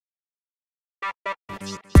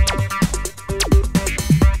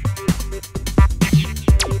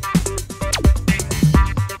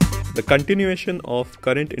The continuation of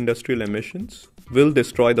current industrial emissions will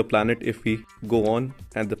destroy the planet if we go on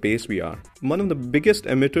at the pace we are. One of the biggest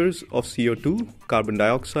emitters of CO2, carbon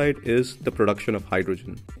dioxide, is the production of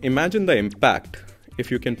hydrogen. Imagine the impact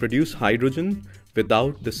if you can produce hydrogen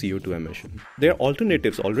without the CO2 emission. There are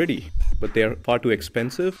alternatives already, but they are far too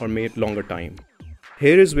expensive or may take longer time.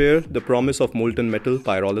 Here is where the promise of molten metal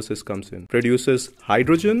pyrolysis comes in. Produces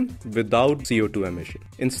hydrogen without CO2 emission.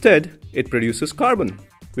 Instead, it produces carbon,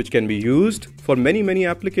 which can be used for many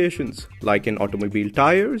applications, like in automobile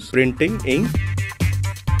tires, printing, ink.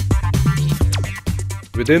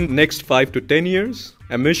 Within next 5 to 10 years,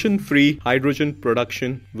 emission-free hydrogen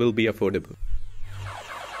production will be affordable.